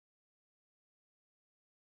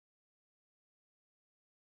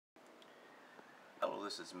Hello,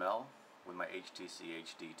 this is Mel with my HTC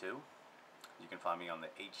HD2. You can find me on the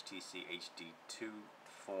HTC HD2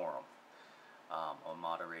 forum. I'm a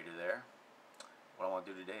moderator there. What I want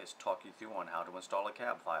to do today is talk you through on how to install a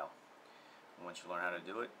cab file. Once you learn how to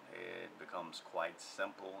do it, it becomes quite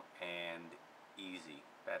simple and easy.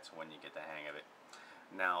 That's when you get the hang of it.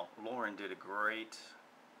 Now, Lauren did a great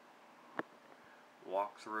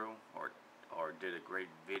walkthrough or did a great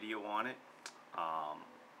video on it.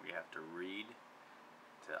 You have to read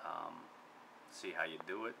to see how you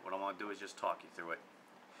do it. What I want to do is just talk you through it.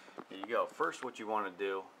 Here you go. First, what you want to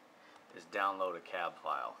do is download a cab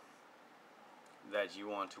file that you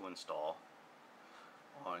want to install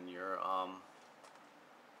on your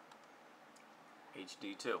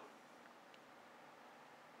HD2.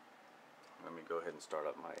 Let me go ahead and start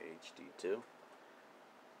up my HD2.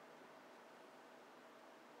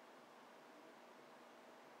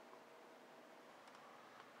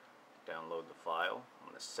 Download the file. I'm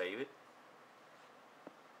going to save it.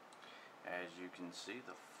 As you can see,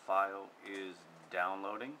 the file is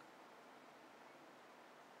downloading.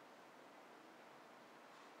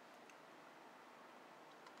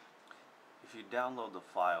 If you download the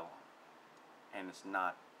file and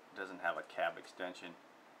doesn't have a cab extension,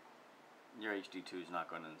 your HD2 is not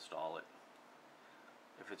going to install it.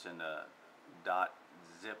 If it's in a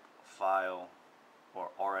 .zip file or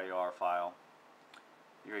RAR file,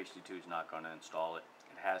 your HD2 is not going to install it.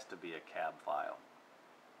 It has to be a cab file.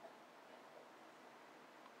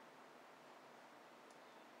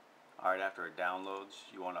 Alright, after it downloads,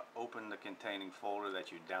 you want to open the containing folder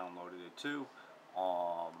that you downloaded it to,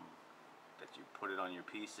 that you put it on your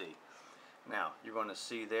PC. Now, you're going to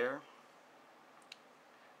see there's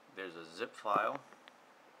a zip file.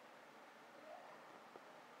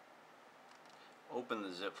 Open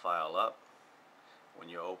the zip file up. When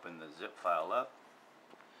you open the zip file up,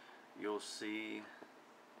 you'll see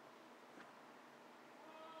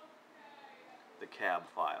the cab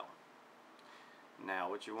file. Now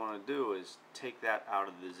what you want to do is take that out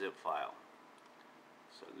of the zip file.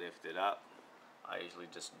 So lift it up. I usually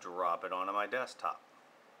just drop it onto my desktop.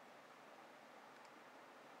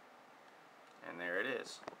 And there it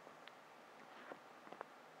is.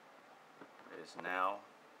 It is now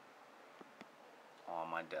on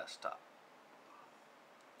my desktop.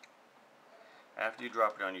 After you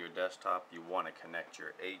drop it onto your desktop, you want to connect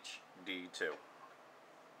your HD2,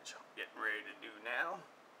 which I'm getting ready to do now.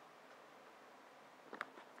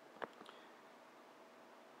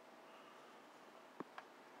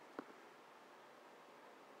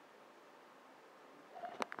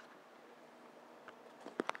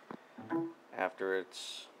 After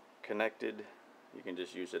it's connected, you can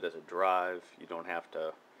just use it as a drive. You don't have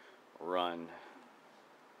to run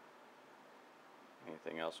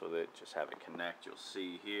anything else with it. Just have it connect. You'll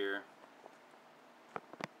see here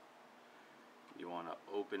you want to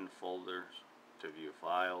open folders to view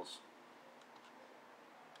files.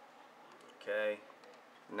 Okay,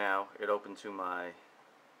 now it opened to my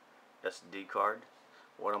SD card.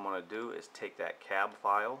 What I'm going to do is take that cab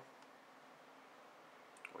file,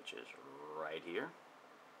 which is right here.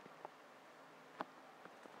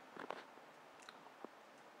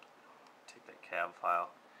 Take that cab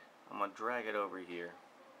file. I'm going to drag it over here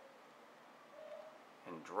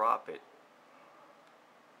and drop it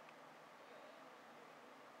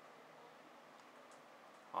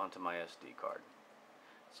onto my SD card.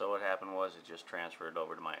 So what happened was it just transferred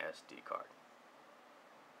over to my SD card.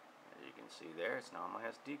 As you can see there, it's now on my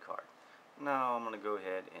SD card. Now I'm going to go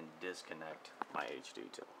ahead and disconnect my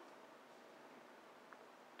HD2.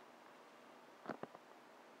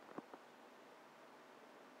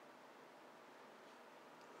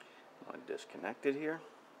 I'm going to disconnect it here.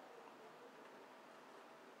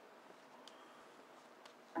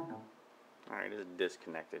 Alright, it's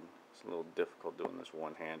disconnected. It's a little difficult doing this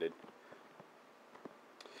one-handed.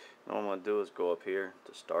 Now what I'm going to do is go up here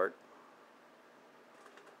to start.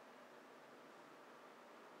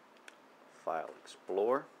 File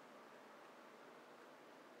Explorer.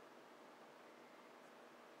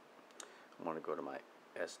 I'm going to go to my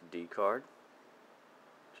SD card,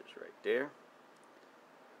 which is right there.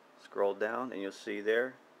 Scroll down and you'll see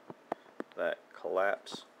there that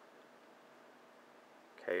Collapse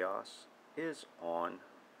Chaos is on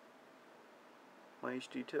my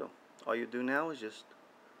HD2. All you do now is just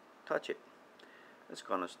touch it. It's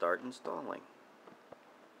going to start installing.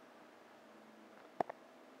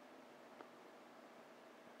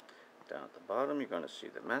 Down at the bottom you're going to see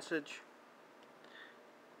the message.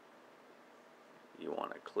 You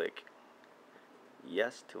want to click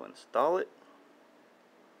yes to install it.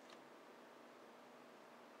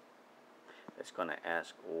 it's going to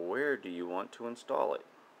ask, where do you want to install it?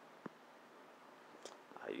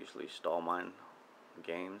 I usually install mine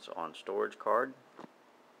games on storage card.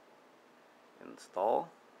 Install.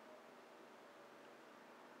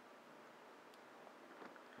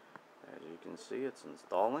 As you can see, it's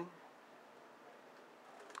installing.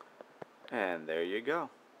 And there you go.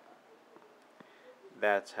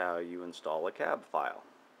 That's how you install a cab file.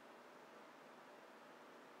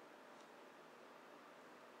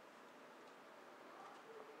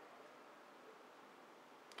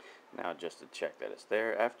 Now, just to check that it's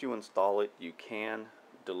there, after you install it, you can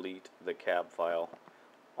delete the cab file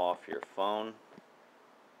off your phone.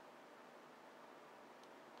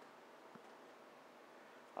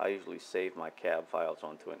 I usually save my cab files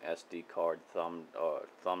onto an SD card,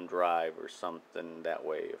 thumb drive or something. That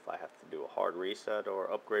way, if I have to do a hard reset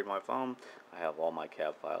or upgrade my phone, I have all my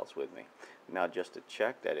cab files with me. Now, just to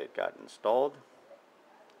check that it got installed,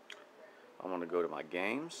 I'm going to go to my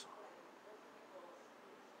games.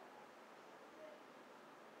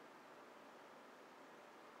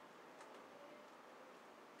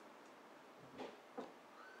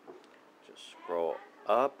 Just scroll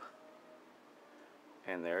up.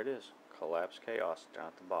 And there it is, Collapse Chaos down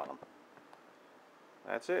at the bottom.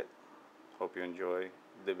 That's it. Hope you enjoy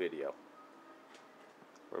the video.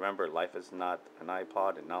 Remember, life is not an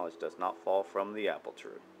iPod and knowledge does not fall from the apple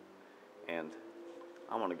tree. And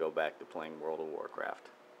I'm going to go back to playing World of Warcraft.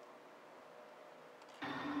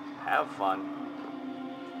 Have fun.